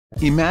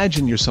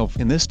Imagine yourself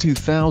in this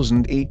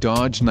 2008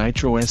 Dodge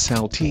Nitro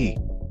SLT.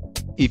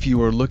 If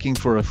you are looking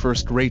for a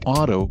first-rate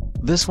auto,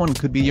 this one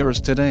could be yours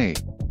today.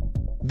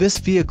 This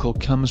vehicle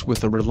comes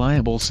with a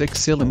reliable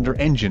 6-cylinder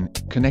engine,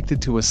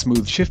 connected to a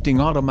smooth shifting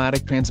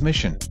automatic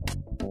transmission.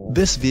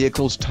 This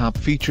vehicle's top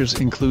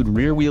features include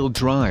rear-wheel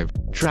drive,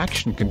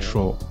 traction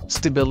control,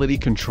 stability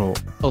control,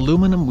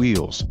 aluminum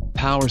wheels,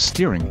 power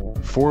steering,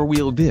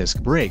 4-wheel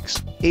disc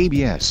brakes,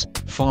 ABS,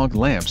 fog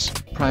lamps,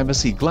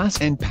 privacy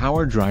glass and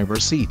power driver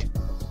seat.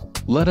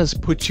 Let us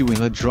put you in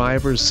the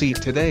driver's seat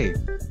today.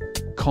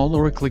 Call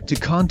or click to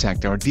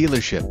contact our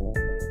dealership.